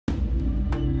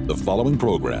The following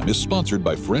program is sponsored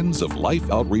by Friends of Life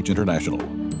Outreach International.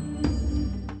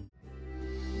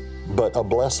 But a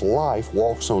blessed life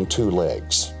walks on two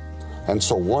legs. And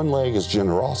so one leg is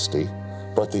generosity,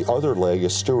 but the other leg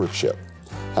is stewardship.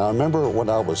 And I remember when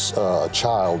I was a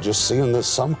child just seeing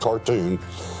some cartoon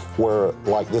where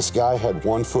like this guy had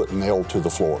one foot nailed to the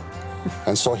floor.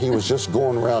 And so he was just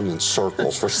going around in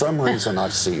circles. For some reason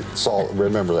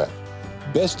remember that.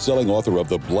 Best-selling author of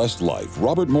The Blessed Life,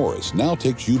 Robert Morris, now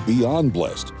takes you beyond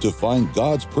blessed to find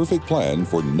God's perfect plan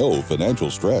for no financial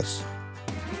stress.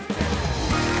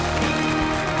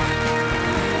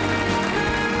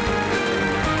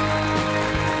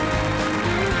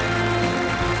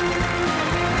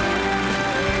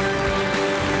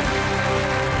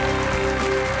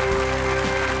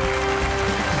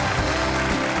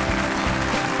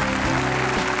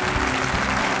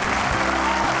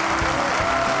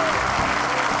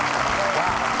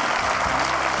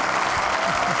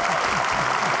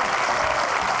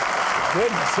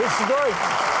 Goodness, this is great.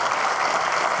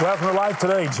 Welcome to Life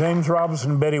Today. James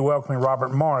Robinson and Betty welcoming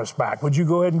Robert Morris back. Would you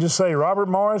go ahead and just say, Robert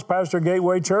Morris, pastor of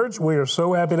Gateway Church, we are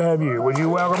so happy to have you. Would you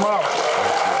welcome Robert?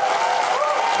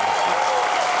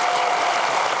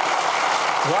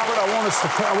 Robert, I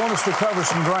want us to cover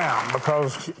some ground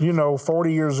because,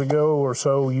 40 years ago or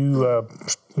so, you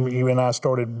and I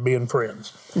started being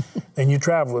friends. And you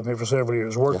traveled with me for several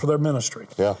years, worked for their ministry.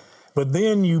 Yeah. But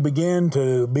then you began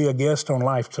to be a guest on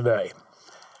Life Today.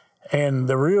 And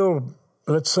the real,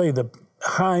 let's say the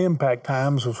high impact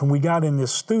times was when we got in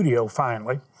this studio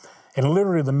finally, and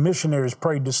literally the missionaries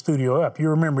prayed the studio up. You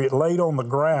remember it laid on the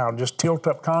ground, just tilt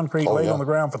up concrete, on the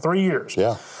ground for 3 years.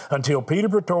 Yeah. Until Peter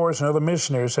Pretorius and other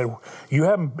missionaries said, you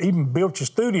haven't even built your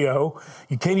studio,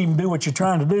 you can't even do what you're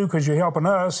trying to do because you're helping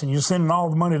us and you're sending all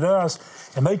the money to us.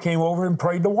 And they came over and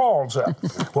prayed the walls up.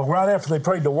 Well, right after they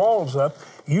prayed the walls up,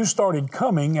 you started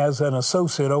coming as an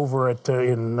associate over at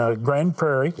in Grand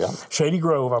Prairie, Shady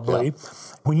Grove, I believe. Yeah.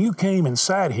 When you came and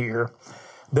sat here,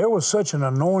 there was such an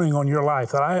anointing on your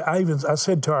life that I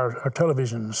said to our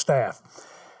television staff,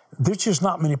 there's just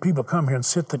not many people come here and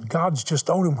sit that God's just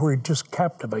on him where he just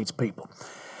captivates people.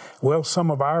 Well,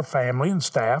 some of our family and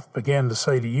staff began to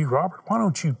say to you, Robert, why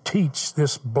don't you teach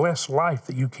this blessed life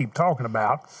that you keep talking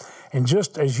about? And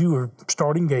just as you were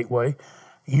starting Gateway,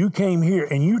 you came here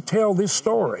and you tell this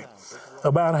story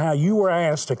about how you were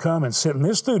asked to come and sit in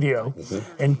this studio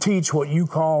and teach what you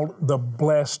called the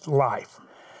blessed life.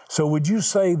 So would you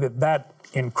say that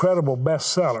incredible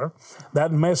bestseller,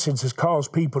 that message has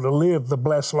caused people to live the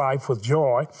blessed life with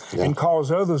joy and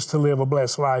cause others to live a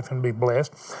blessed life and be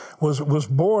blessed, was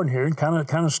born here and kind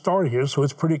of started here, so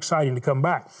it's pretty exciting to come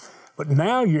back. But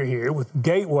now you're here with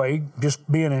Gateway just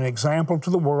being an example to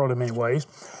the world in many ways.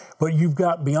 But you've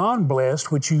got Beyond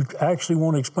Blessed, which you actually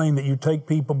want to explain that you take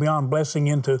people beyond blessing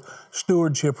into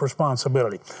stewardship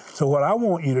responsibility. So what I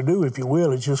want you to do, if you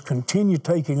will, is just continue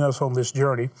taking us on this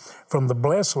journey from the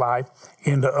blessed life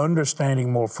into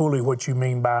understanding more fully what you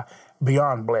mean by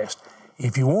Beyond Blessed.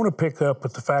 If you want to pick up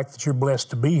with the fact that you're blessed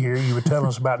to be here, you were telling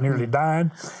us about nearly dying,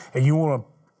 and you want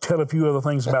to tell a few other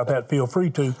things about that, feel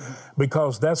free to,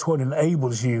 because that's what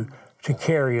enables you to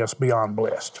carry us beyond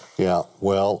blessed. Yeah,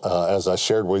 well, as I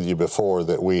shared with you before,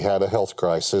 that we had a health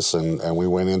crisis, and we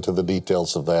went into the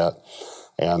details of that,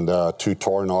 and 2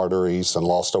 torn arteries and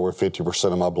lost over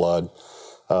 50% of my blood.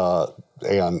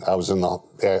 And I was in the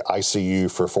ICU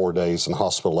for 4 days and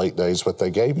hospital 8 days, but they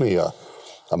gave me a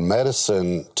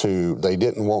medicine they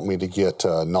didn't want me to get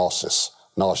nauseated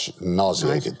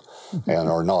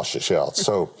or nauseous,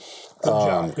 So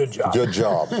Good job. Good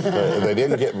job. They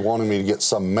didn't wanted me to get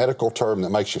some medical term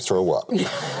that makes you throw up.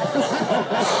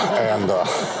 And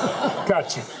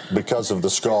Gotcha. Because of the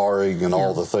scarring and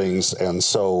all the things, and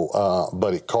so,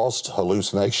 but it caused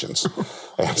hallucinations.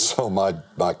 And so my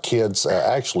kids,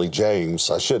 actually James,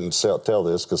 I shouldn't tell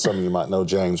this because some of you might know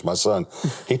James, my son,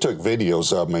 he took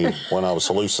videos of me when I was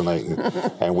hallucinating,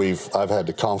 and I've had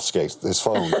to confiscate his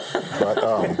phone.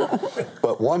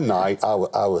 But one night I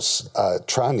was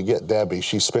trying to get Debbie.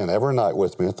 She spent every night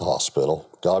with me at the hospital.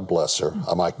 God bless her.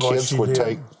 My kids would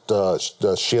take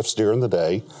the shifts during the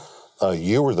day.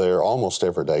 You were there almost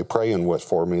every day, praying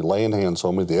for me, laying hands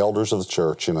on me, the elders of the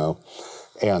church,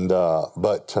 And,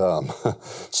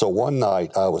 so one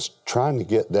night I was trying to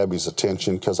get Debbie's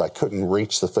attention because I couldn't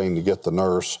reach the thing to get the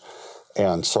nurse.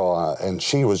 And so, and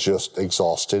she was just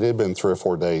exhausted. It had been 3 or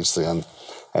 4 days then.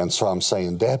 And so I'm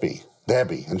saying, Debbie,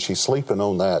 and she's sleeping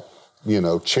on that,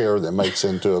 chair that makes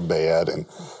into a bed.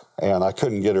 And I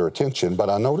couldn't get her attention, but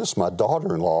I noticed my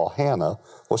daughter-in-law, Hannah,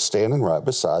 was standing right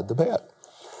beside the bed.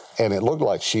 And it looked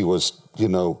like she was,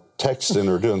 texting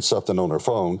or doing something on her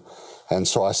phone. And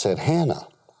so I said, Hannah,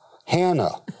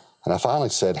 Hannah. And I finally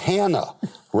said, Hannah,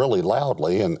 really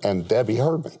loudly, and Debbie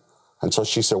heard me. And so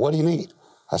she said, what do you need?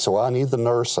 I said, well, I need the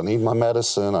nurse. I need my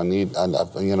medicine.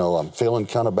 I'm feeling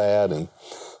kind of bad. And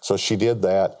so she did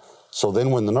that. So then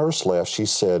when the nurse left, she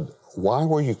said, why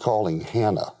were you calling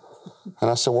Hannah? And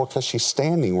I said, well, because she's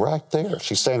standing right there.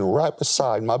 She's standing right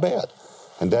beside my bed.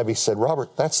 And Debbie said,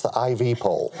 Robert, that's the IV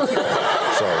pole.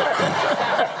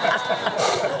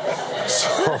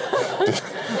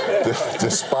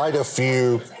 Despite a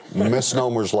few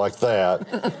misnomers like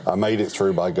that, I made it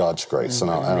through by God's grace, and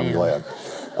I'm glad.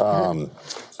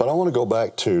 But I want to go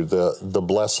back to the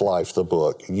Blessed Life, the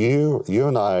book. You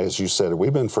and I, as you said,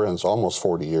 we've been friends almost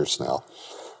 40 years now.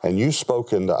 And you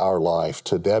spoke into our life,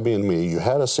 to Debbie and me. You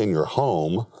had us in your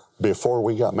home before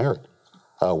we got married.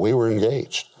 We were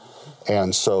engaged.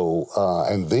 And so,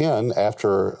 and then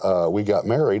after we got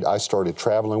married, I started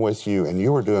traveling with you, and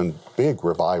you were doing big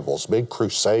revivals, big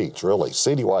crusades, really,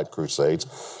 citywide crusades.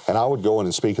 And I would go in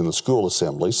and speak in the school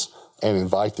assemblies and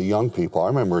invite the young people. I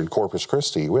remember in Corpus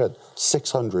Christi, we had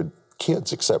 600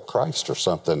 kids accept Christ or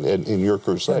something in your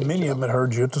crusade. And many of them had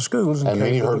heard you at the schools. And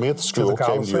many heard me at the school,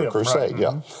 came to your crusade, right.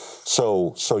 yeah.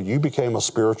 So you became a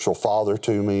spiritual father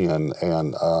to me, and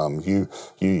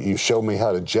you showed me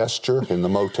how to gesture in the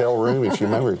motel room. If you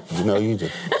remember, you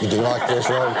do like this,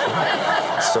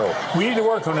 right? So we need to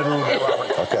work on it a little bit, Robert.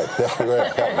 Okay,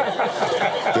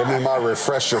 give me my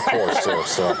refresher course there.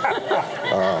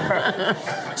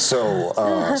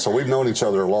 So we've known each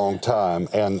other a long time,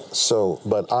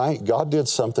 but God did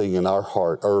something in our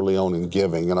heart early on in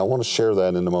giving, and I want to share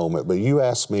that in a moment. But you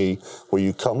asked me, will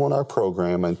you come on our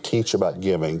program and teach about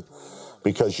giving,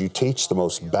 because you teach the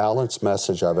most balanced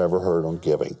message I've ever heard on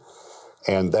giving.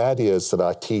 And that is that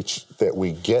I teach that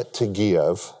we get to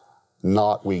give,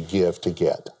 not we give to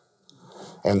get.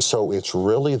 And so it's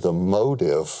really the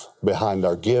motive behind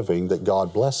our giving that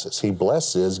God blesses. He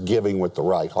blesses giving with the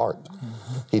right heart.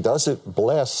 Mm-hmm. He doesn't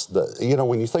bless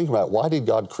when you think about it, why did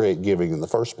God create giving in the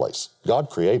first place? God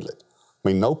created it. I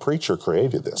mean, no preacher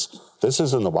created this. This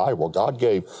is in the Bible. God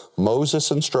gave Moses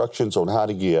instructions on how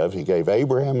to give. He gave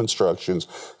Abraham instructions.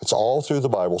 It's all through the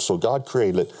Bible. So God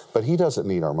created it, but he doesn't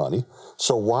need our money.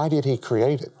 So why did he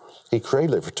create it? He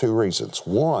created it for two reasons.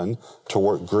 One, to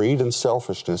work greed and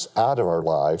selfishness out of our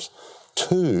lives.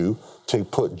 Two, to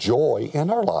put joy in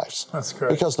our lives. That's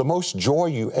correct. Because the most joy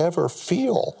you ever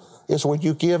feel is when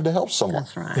you give to help someone.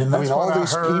 That's right. And that's all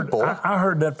these people. I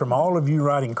heard that from all of you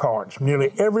writing cards,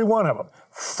 nearly every one of them.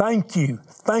 Thank you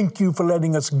for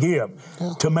letting us give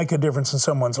to make a difference in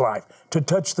someone's life, to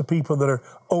touch the people that are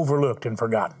overlooked and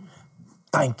forgotten.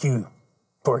 Thank you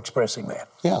for expressing that.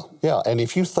 Yeah. And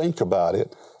if you think about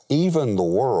it, even the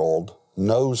world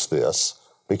knows this,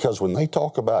 because when they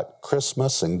talk about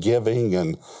Christmas and giving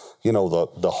and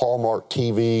the Hallmark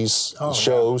TV's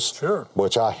shows, sure,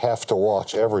 which I have to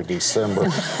watch every December.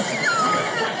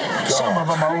 Some of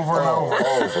them over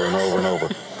and over.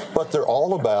 But they're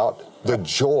all about the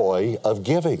joy of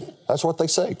giving. That's what they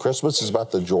say. Christmas is about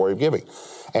the joy of giving.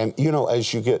 And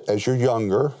as you're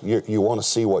younger, you want to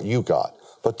see what you got.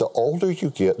 But the older you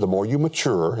get, the more you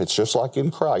mature. It's just like in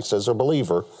Christ as a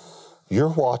believer. You're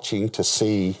watching to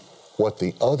see what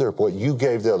you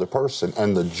gave the other person,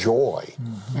 and the joy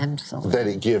that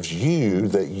it gives you,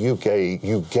 that you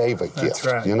gave a gift.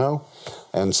 Right.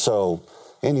 And so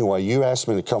anyway, you asked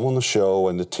me to come on the show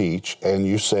and to teach, and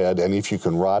you said, and if you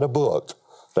can write a book,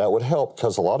 that would help,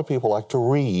 because a lot of people like to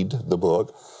read the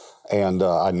book, and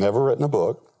I'd never written a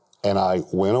book, and I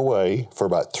went away for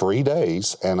about 3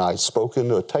 days, and I spoke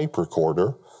into a tape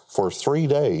recorder for 3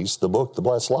 days, the book, The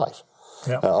Blessed Life.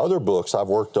 Yep. Now, other books I've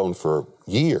worked on for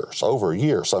years, over a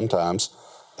year sometimes,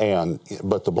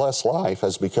 but The Blessed Life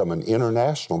has become an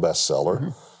international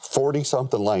bestseller,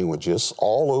 40-something languages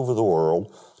all over the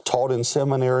world, taught in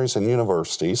seminaries and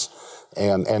universities.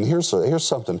 And here's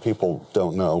something people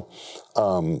don't know.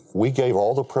 We gave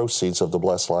all the proceeds of The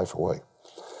Blessed Life away.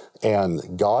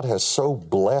 And God has so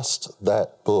blessed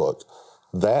that book.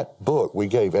 That book, we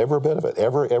gave every bit of it,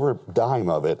 every dime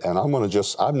of it. And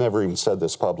I've never even said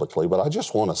this publicly, but I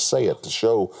just want to say it to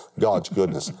show God's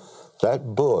goodness.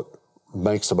 That book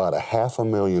makes about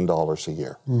 $500,000 a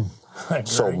year.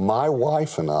 So my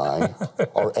wife and I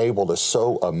are able to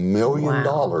sow $1 million.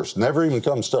 Never even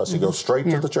comes to us. It goes straight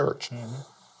to the church.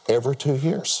 every 2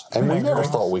 years. And we never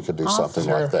thought we could do something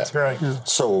like that. That's right.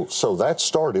 So that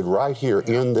started right here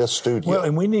in this studio. Well,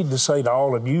 and we need to say to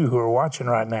all of you who are watching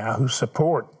right now who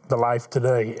support the Life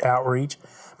Today outreach,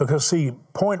 because see,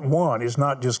 point one is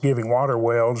not just giving water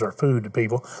wells or food to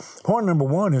people. Point number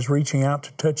one is reaching out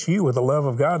to touch you with the love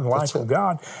of God and life of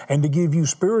God, and to give you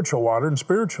spiritual water and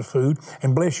spiritual food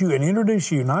and bless you and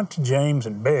introduce you not to James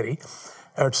and Betty,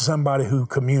 or to somebody who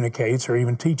communicates or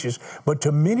even teaches, but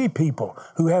to many people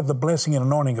who have the blessing and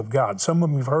anointing of God. Some of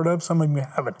them you've heard of, some of them you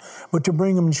haven't. But to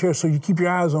bring them and share, so you keep your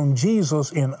eyes on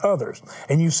Jesus in others,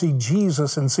 and you see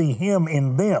Jesus and see Him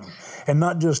in them, and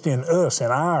not just in us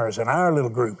and ours and our little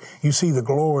group. You see the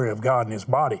glory of God in His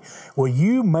body. Well,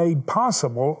 you made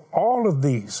possible all of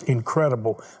these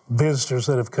incredible visitors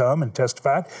that have come and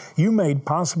testified. You made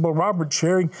possible Robert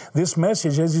sharing this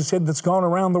message, as you said, that's gone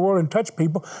around the world and touched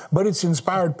people, but it's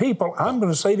inspired people, I'm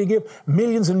going to say, to give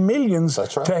millions and millions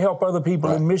to help other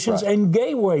people in missions. And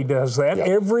Gateway does that.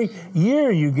 Every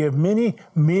year you give many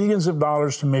millions of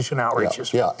dollars to mission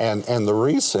outreaches. And the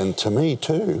reason, to me,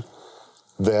 too,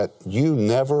 that you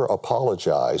never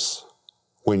apologize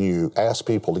when you ask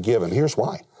people to give, and here's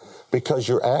why. Because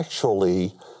you're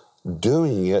actually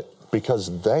doing it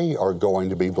because they are going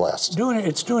to be blessed.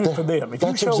 It's doing it for them. If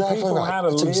you show people how to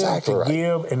live, to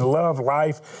give, and love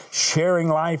life, sharing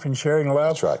life and sharing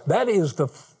love, that is the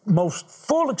most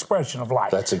full expression of life.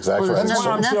 That's exactly right.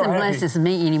 Nothing blesses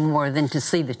me anymore than to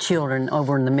see the children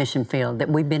over in the mission field, that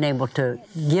we've been able to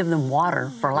give them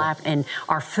water for life and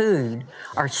our food,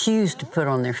 our shoes to put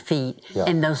on their feet,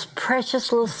 and those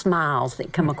precious little smiles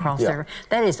that come across there.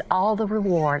 That is all the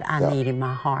reward I need in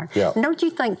my heart. And don't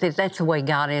you think that that's the way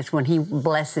God is when He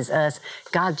blesses us?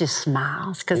 God just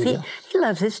smiles because he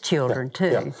loves His children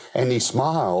too. And He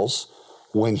smiles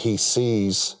when He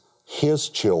sees His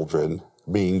children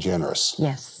being generous.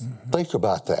 Yes. Think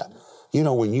about that. You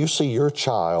know, when you see your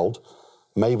child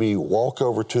maybe walk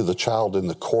over to the child in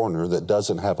the corner that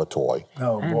doesn't have a toy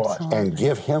and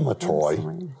give him a toy,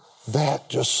 that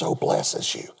just so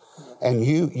blesses you. And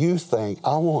you think,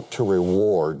 I want to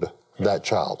reward that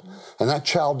child. And that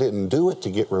child didn't do it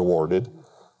to get rewarded,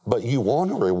 but you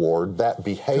want to reward that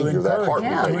behavior, that heart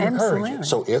behavior.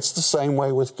 So it's the same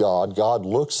way with God. God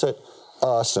looks at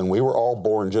us, and we were all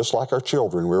born just like our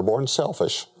children. We were born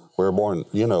selfish. We were born,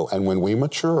 and when we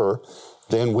mature,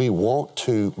 then we want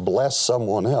to bless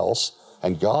someone else,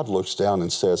 and God looks down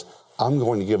and says, I'm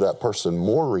going to give that person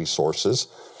more resources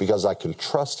because I can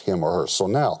trust him or her. So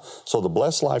the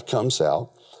Blessed Life comes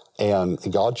out, and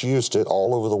God's used it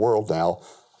all over the world now.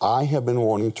 I have been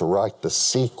wanting to write the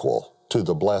sequel to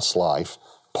the Blessed Life,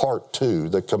 Part 2,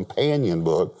 the companion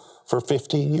book, for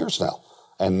 15 years now.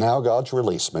 And now God's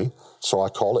released me. So I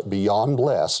call it Beyond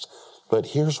Blessed. But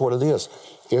here's what it is.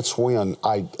 It's when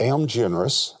I am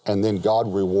generous, and then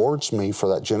God rewards me for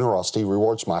that generosity, He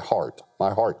rewards my heart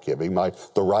giving,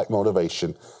 the right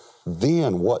motivation.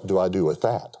 Then what do I do with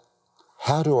that?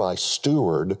 How do I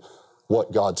steward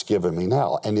what God's given me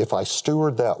now? And if I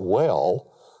steward that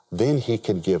well, then He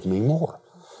can give me more.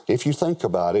 If you think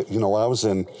about it, when I was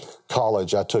in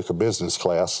college, I took a business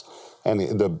class, and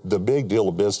the big deal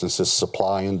of business is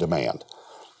supply and demand.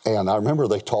 And I remember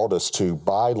they taught us to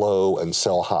buy low and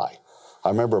sell high. I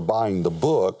remember buying the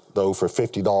book, though, for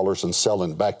 $50 and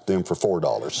selling it back to them for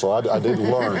 $4. So I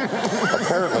didn't learn.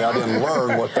 Apparently, I didn't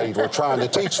learn what they were trying to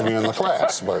teach me in the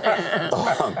class. But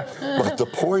the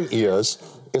point is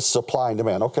supply and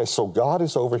demand. Okay, so God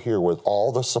is over here with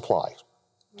all the supply.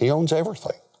 He owns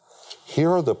everything. Here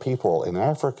are the people in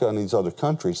Africa and these other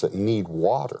countries that need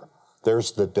water.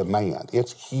 There's the demand.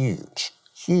 It's huge,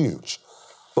 huge.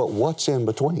 But what's in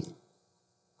between?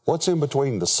 What's in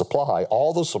between the supply,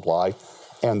 all the supply,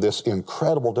 and this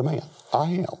incredible demand? I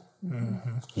am.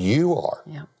 Mm-hmm. You are.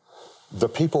 Yeah. The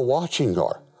people watching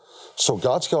are. So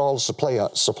God's got all the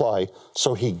supply,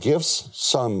 so He gives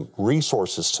some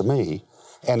resources to me,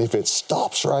 and if it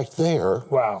stops right there,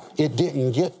 it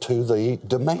didn't get to the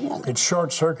demand. It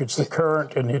short circuits the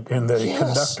current and the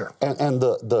conductor. And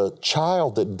the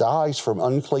child that dies from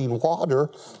unclean water,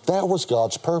 that was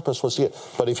God's purpose, was it.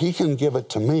 But if He can give it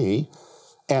to me,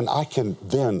 and I can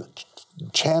then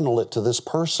channel it to this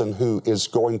person who is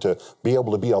going to be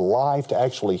able to be alive to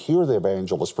actually hear the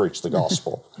evangelist preach the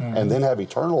gospel, and then have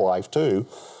eternal life too,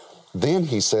 then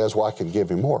He says, well, I can give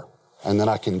him more. And then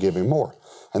I can give him more.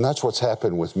 And that's what's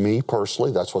happened with me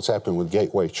personally. That's what's happened with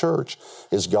Gateway Church,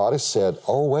 is God has said,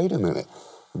 oh, wait a minute.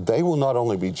 They will not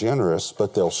only be generous,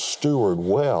 but they'll steward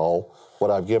well what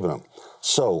I've given them.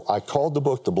 So I called the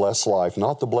book The Blessed Life,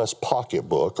 not the Blessed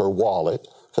Pocketbook or Wallet,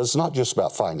 because it's not just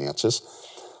about finances,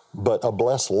 but a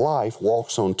blessed life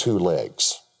walks on two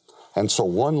legs. And so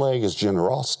one leg is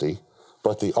generosity,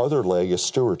 but the other leg is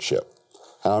stewardship.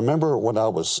 And I remember when I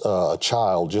was a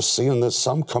child just seeing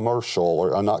some commercial,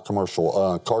 or not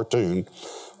commercial, cartoon,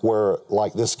 where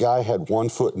like this guy had one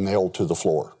foot nailed to the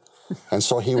floor. And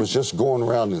so he was just going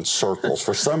around in circles.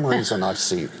 For some reason I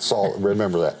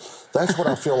remember that. That's what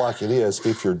I feel like it is.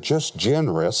 If you're just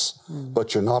generous,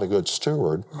 but you're not a good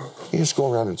steward, you just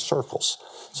go around in circles.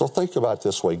 So think about it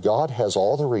this way. God has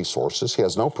all the resources. He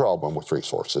has no problem with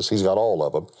resources. He's got all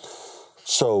of them.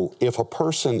 So if a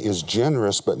person is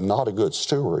generous but not a good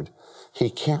steward, he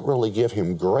can't really give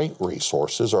him great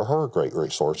resources or her great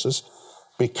resources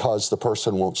because the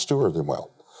person won't steward them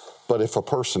well. But if a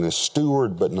person is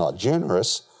steward but not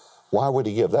generous, why would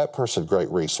he give that person great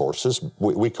resources?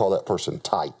 We call that person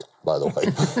tight, by the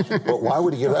way. But why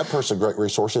would he give that person great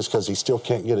resources? Because he still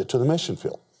can't get it to the mission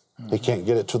field. He can't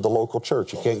get it to the local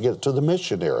church. He can't get it to the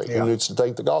missionary who needs to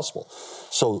take the gospel.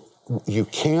 So you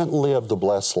can't live the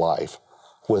blessed life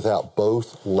without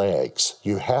both legs.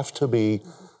 You have to be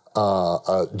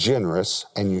generous,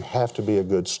 and you have to be a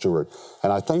good steward.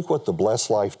 And I think what the blessed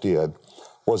life did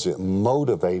was it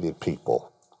motivated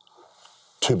people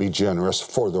to be generous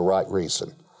for the right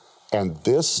reason. And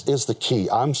this is the key.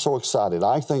 I'm so excited.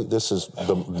 I think this is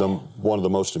one of the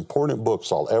most important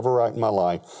books I'll ever write in my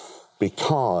life,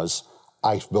 because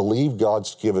I believe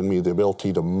God's given me the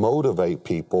ability to motivate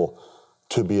people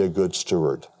to be a good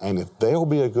steward. And if they'll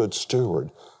be a good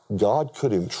steward, God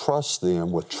could entrust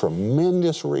them with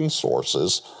tremendous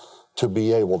resources to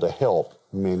be able to help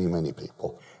many, many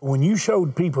people. When you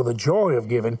showed people the joy of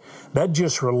giving, that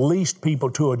just released people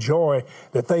to a joy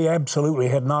that they absolutely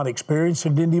had not experienced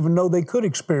and didn't even know they could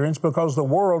experience, because the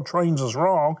world trains us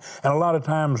wrong, and a lot of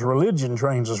times religion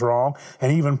trains us wrong,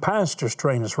 and even pastors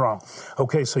train us wrong.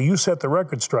 Okay, so you set the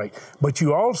record straight, but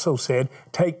you also said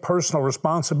take personal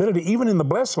responsibility. Even in the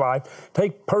blessed life,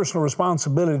 take personal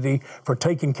responsibility for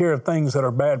taking care of things that are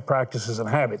bad practices and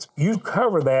habits. You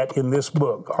cover that in this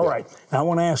book. All right, now I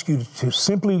want to ask you to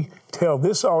simply tell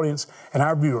this audience and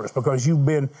our viewers, because you've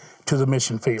been to the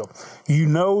mission field. You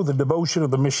know the devotion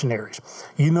of the missionaries.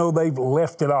 You know they've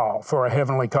left it all for a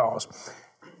heavenly cause.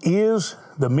 Is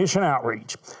the mission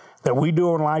outreach that we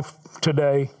do in Life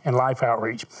Today and Life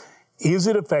Outreach, is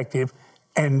it effective?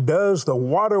 And does the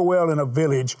water well in a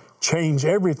village change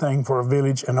everything for a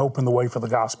village and open the way for the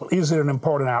gospel? Is it an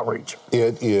important outreach?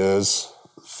 It is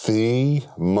the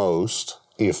most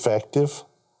effective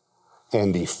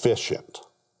and efficient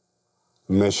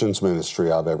missions ministry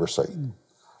I've ever seen.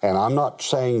 And I'm not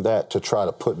saying that to try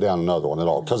to put down another one at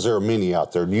all, because there are many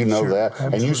out there. You know that,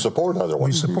 absolutely. And you support other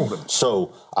ones. We support them.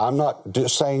 So I'm not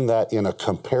just saying that in a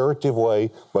comparative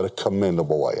way, but a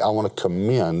commendable way. I want to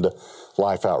commend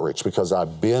Life Outreach, because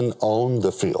I've been on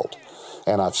the field,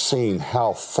 and I've seen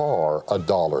how far a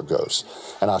dollar goes,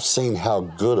 and I've seen how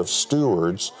good of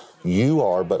stewards you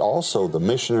are, but also the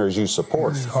missionaries you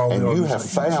support. And you have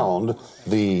found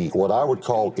what I would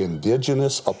call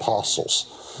indigenous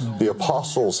apostles, the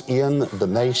apostles in the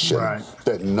nation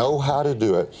that know how to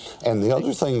do it. And the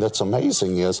other thing that's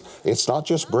amazing is it's not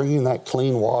just bringing that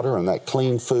clean water and that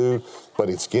clean food, but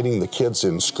it's getting the kids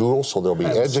in school so they'll be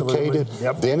educated.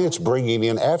 Then it's bringing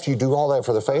in, after you do all that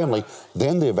for the family,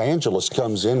 then the evangelist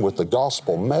comes in with the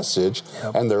gospel message,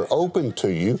 and they're open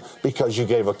to you because you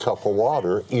gave a cup of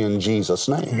water in Jesus'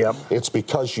 name. It's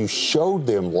because you showed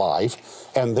them life,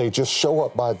 and they just show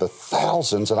up by the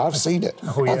thousands, and I've seen it,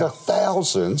 by the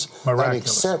thousands, and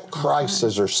accept Christ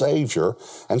as their Savior.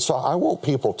 And so I want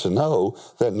people to know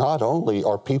that not only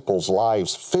are people's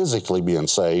lives physically being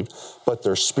saved, but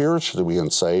they're spiritually being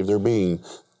saved. They're being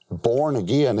born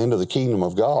again into the kingdom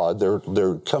of God.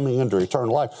 They're coming into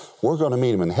eternal life. We're going to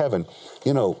meet them in heaven.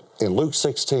 You know, in Luke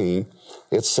 16,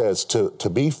 it says to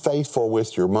be faithful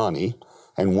with your money,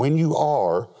 and when you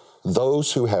are,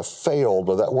 those who have failed,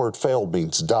 well, that word failed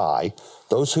means die,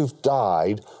 those who've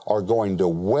died are going to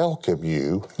welcome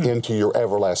you into your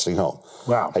everlasting home.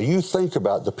 Wow. Now you think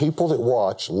about the people that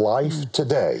watch Life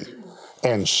Today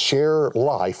and share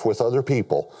life with other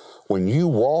people. When you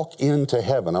walk into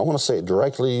heaven, I want to say it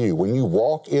directly to you, when you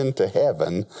walk into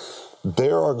heaven,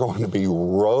 there are going to be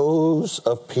rows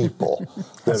of people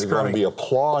that are going to be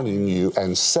applauding you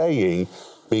and saying,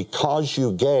 because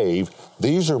you gave,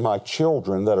 these are my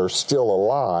children that are still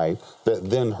alive that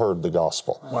then heard the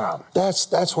gospel. Wow.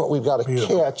 That's what we've got to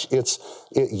catch.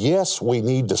 Yes, we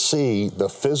need to see the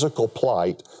physical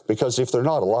plight, because if they're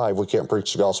not alive, we can't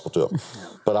preach the gospel to them.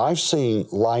 But I've seen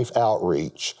Life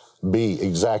Outreach be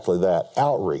exactly that,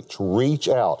 outreach, reach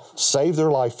out, save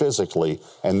their life physically,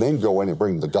 and then go in and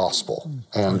bring the gospel.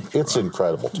 And it's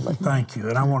incredible to me. Thank you.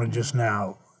 And I want to just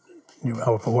now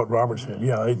For what Robert said,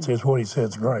 yeah, it's what he said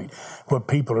is great. What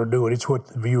people are doing, it's what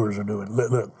the viewers are doing.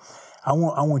 Look, I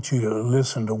want you to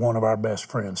listen to one of our best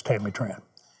friends, Tammy Trent,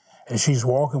 and she's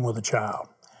walking with a child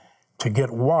to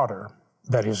get water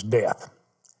that is death,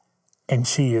 and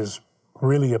she is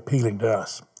really appealing to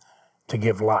us to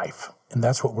give life, and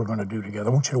that's what we're going to do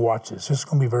together. I want you to watch this. This is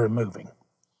going to be very moving.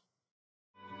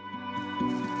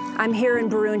 I'm here in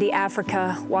Burundi,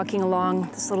 Africa, walking along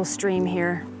this little stream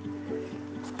here.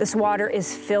 This water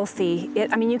is filthy.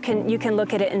 You can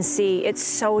look at it and see it's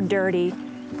so dirty.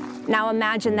 Now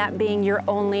imagine that being your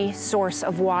only source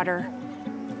of water.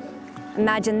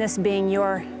 Imagine this being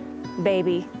your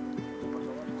baby.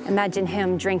 Imagine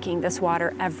him drinking this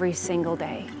water every single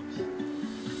day.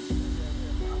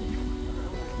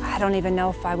 I don't even know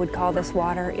if I would call this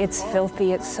water. It's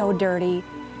filthy, it's so dirty.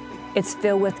 It's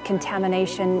filled with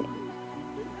contamination.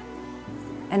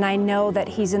 And I know that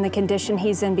he's in the condition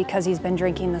he's in because he's been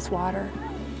drinking this water.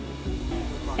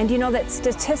 And you know that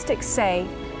statistics say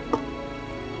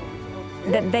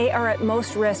that they are at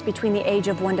most risk between the age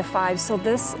of 1 to 5. So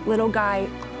this little guy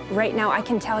right now, I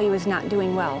can tell you, is not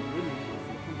doing well.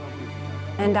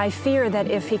 And I fear that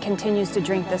if he continues to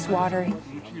drink this water,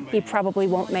 he probably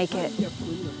won't make it.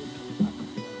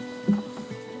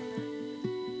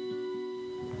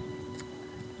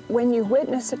 When you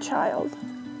witness a child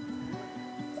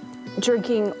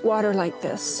drinking water like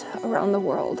this around the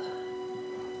world,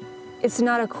 it's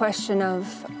not a question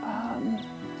of,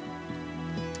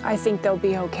 I think they'll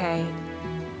be okay.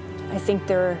 I think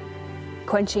they're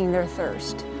quenching their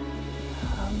thirst.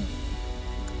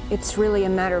 It's really a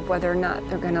matter of whether or not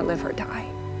they're going to live or die.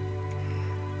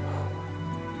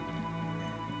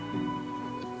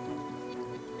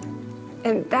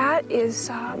 And that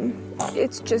is,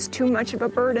 it's just too much of a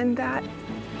burden that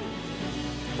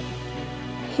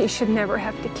he should never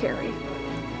have to carry.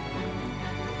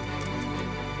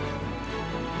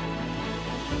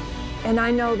 And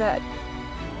I know that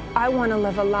I want to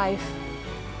live a life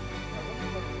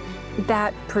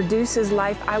that produces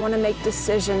life. I want to make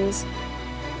decisions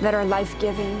that are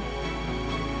life-giving.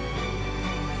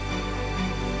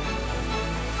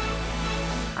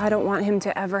 I don't want him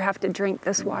to ever have to drink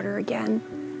this water again,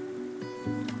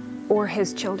 or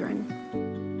his children.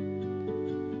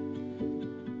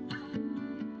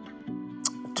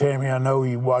 Tammy, I know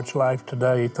you watch Life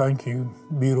Today. Thank you,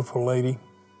 beautiful lady,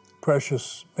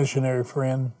 precious missionary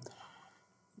friend,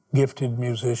 gifted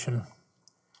musician.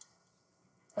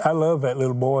 I love that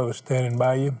little boy who was standing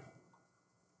by you.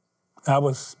 I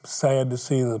was sad to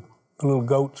see the little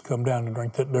goats come down to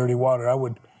drink that dirty water. I'd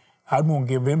want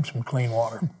to give him some clean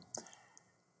water.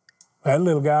 That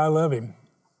little guy, I love him.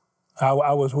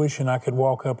 I was wishing I could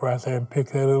walk up right there and pick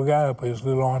that little guy up, his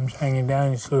little arms hanging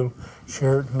down, his little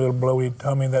shirt and little bloated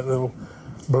tummy. That little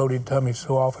bloated tummy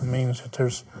so often means that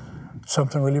there's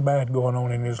something really bad going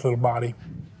on in his little body.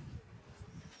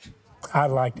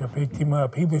 I'd like to pick him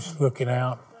up. He was looking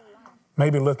out,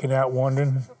 maybe looking out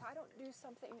wondering,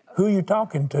 who are you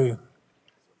talking to?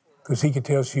 Because he could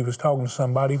tell she was talking to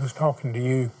somebody. He was talking to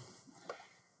you.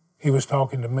 He was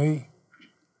talking to me.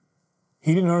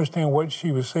 He didn't understand what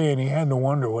she was saying. He had to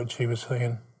wonder what she was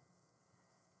saying.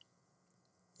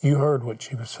 You heard what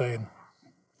she was saying.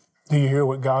 Do you hear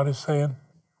what God is saying?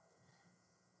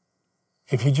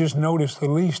 If you just notice the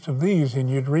least of these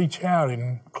and you'd reach out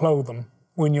and clothe them,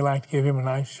 wouldn't you like to give him a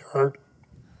nice shirt?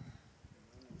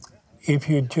 If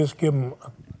you'd just give him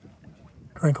a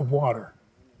drink of water,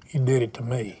 you did it to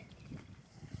me.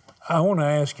 I want to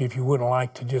ask you if you wouldn't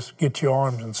like to just get your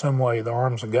arms in some way, the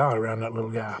arms of God around that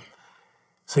little guy.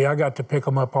 See, I got to pick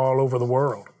them up all over the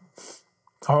world,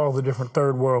 all the different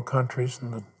third world countries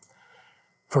and the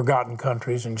forgotten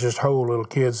countries, and just hold little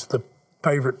kids. The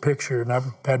favorite picture, and I've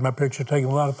had my picture taken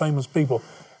with a lot of famous people,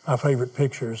 my favorite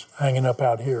pictures hanging up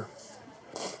out here.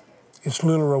 It's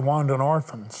little Rwandan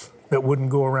orphans that wouldn't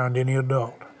go around any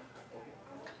adult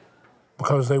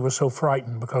because they were so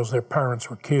frightened because their parents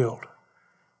were killed.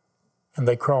 And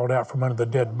they crawled out from under the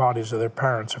dead bodies of their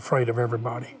parents, afraid of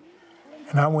everybody.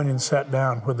 And I went and sat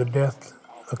down where the death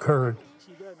occurred,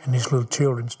 and these little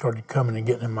children started coming and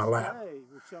getting in my lap,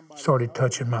 started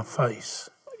touching my face,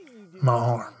 my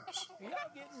arms.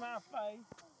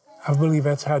 I believe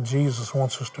that's how Jesus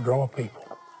wants us to draw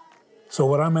people. So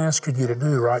what I'm asking you to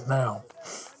do right now,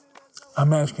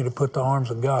 I'm asking you to put the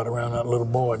arms of God around that little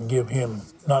boy and give him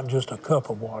not just a cup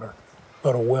of water,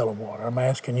 but a well of water. I'm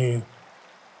asking you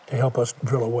to help us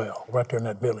drill a well right there in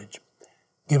that village.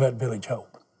 Give that village hope.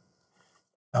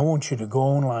 I want you to go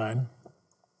online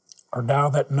or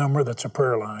dial that number that's a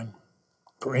prayer line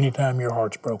for any time your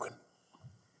heart's broken.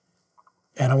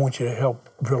 And I want you to help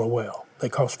drill a well. They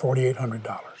cost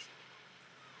 $4,800.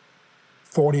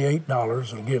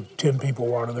 $48 will give 10 people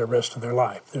water the rest of their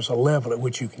life. There's a level at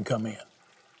which you can come in.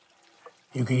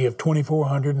 You can give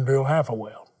 $2,400 and drill half a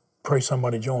well. Pray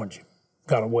somebody joins you.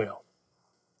 Got a well.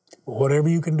 But whatever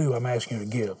you can do, I'm asking you to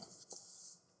give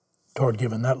toward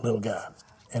giving that little guy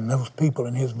and those people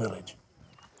in his village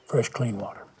fresh, clean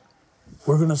water.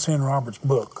 We're going to send Robert's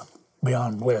book,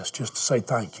 Beyond Blessed, just to say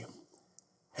thank you.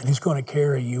 And he's going to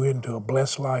carry you into a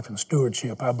blessed life and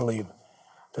stewardship, I believe,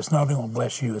 that's not only going to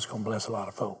bless you, it's going to bless a lot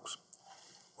of folks.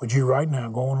 Would you right now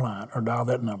go online or dial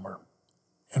that number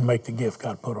and make the gift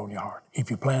God put on your heart? If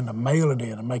you plan to mail it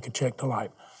in and make a check to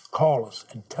Life, call us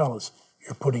and tell us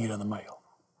you're putting it in the mail.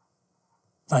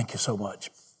 Thank you so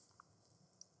much.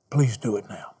 Please do it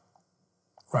now,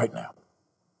 right now.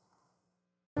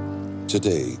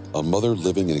 Today, a mother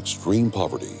living in extreme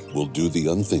poverty will do the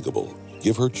unthinkable.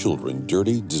 Give her children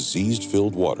dirty,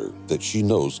 disease-filled water that she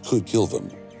knows could kill them.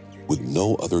 With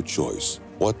no other choice,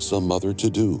 what's a mother to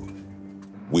do?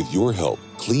 With your help,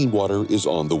 clean water is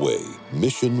on the way.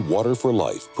 Mission Water for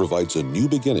Life provides a new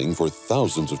beginning for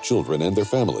thousands of children and their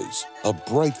families. A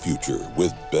bright future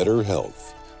with better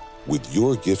health. With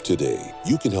your gift today,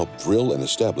 you can help drill and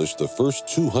establish the first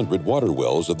 200 water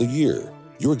wells of the year.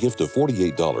 Your gift of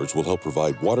 $48 will help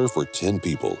provide water for 10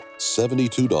 people.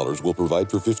 $72 will provide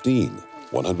for 15.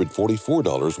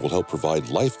 $144 will help provide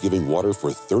life-giving water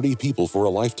for 30 people for a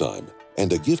lifetime.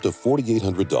 And a gift of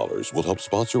 $4,800 will help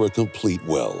sponsor a complete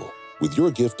well. With your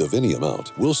gift of any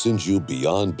amount, we'll send you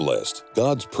Beyond Blessed,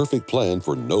 God's perfect plan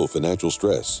for no financial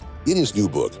stress. In his new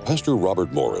book, Pastor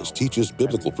Robert Morris teaches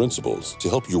biblical principles to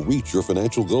help you reach your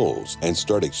financial goals and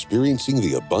start experiencing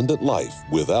the abundant life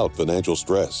without financial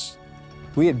stress.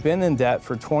 We had been in debt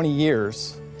for 20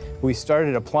 years. We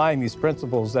started applying these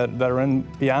principles that are in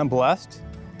Beyond Blessed.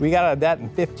 We got out of debt in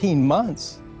 15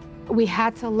 months. We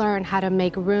had to learn how to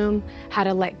make room, how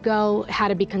to let go, how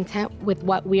to be content with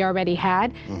what we already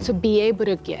had, to be able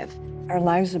to give. Our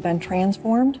lives have been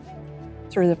transformed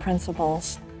through the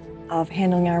principles of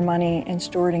handling our money and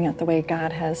stewarding it the way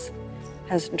God has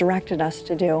directed us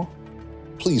to do.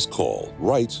 Please call,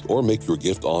 write, or make your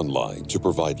gift online to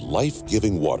provide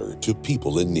life-giving water to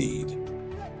people in need.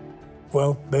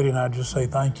 Well, Betty and I just say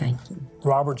thank you. Thank you.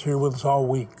 Robert's here with us all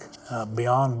week.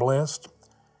 Beyond Blessed.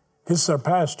 This is our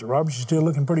pastor. Robert, you're still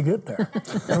looking pretty good there.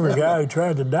 Remember a guy who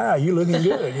tried to die, you're looking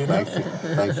good, you know?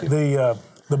 Thank you.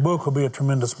 The book will be a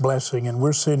tremendous blessing, and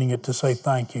we're sending it to say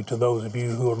thank you to those of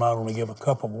you who will not only give a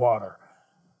cup of water,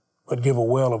 but give a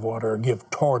well of water or give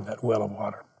toward that well of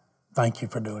water. Thank you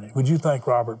for doing it. Would you thank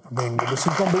Robert for being with us?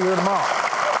 He's going to be here tomorrow.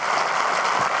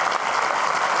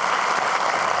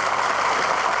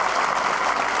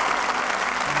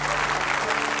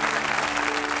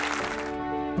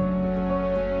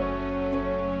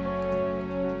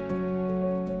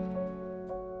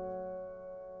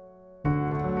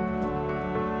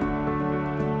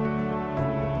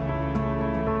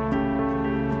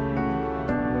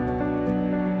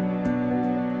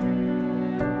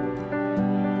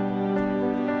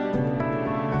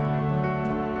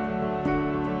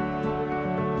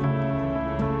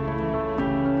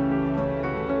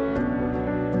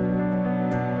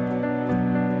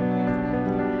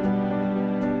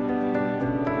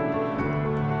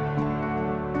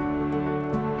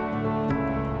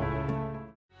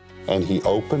 And he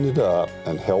opened it up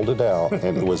and held it out,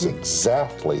 and it was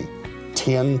exactly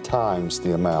 10 times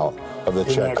the amount of the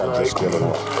check I just given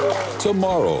away.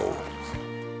 Tomorrow.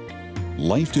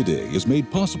 Life Today is made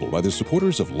possible by the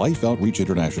supporters of Life Outreach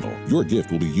International. Your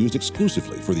gift will be used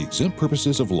exclusively for the exempt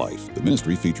purposes of life. The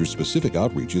ministry features specific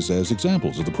outreaches as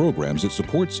examples of the programs it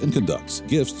supports and conducts.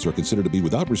 Gifts are considered to be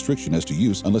without restriction as to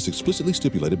use unless explicitly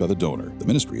stipulated by the donor. The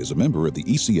ministry is a member of the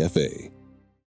ECFA.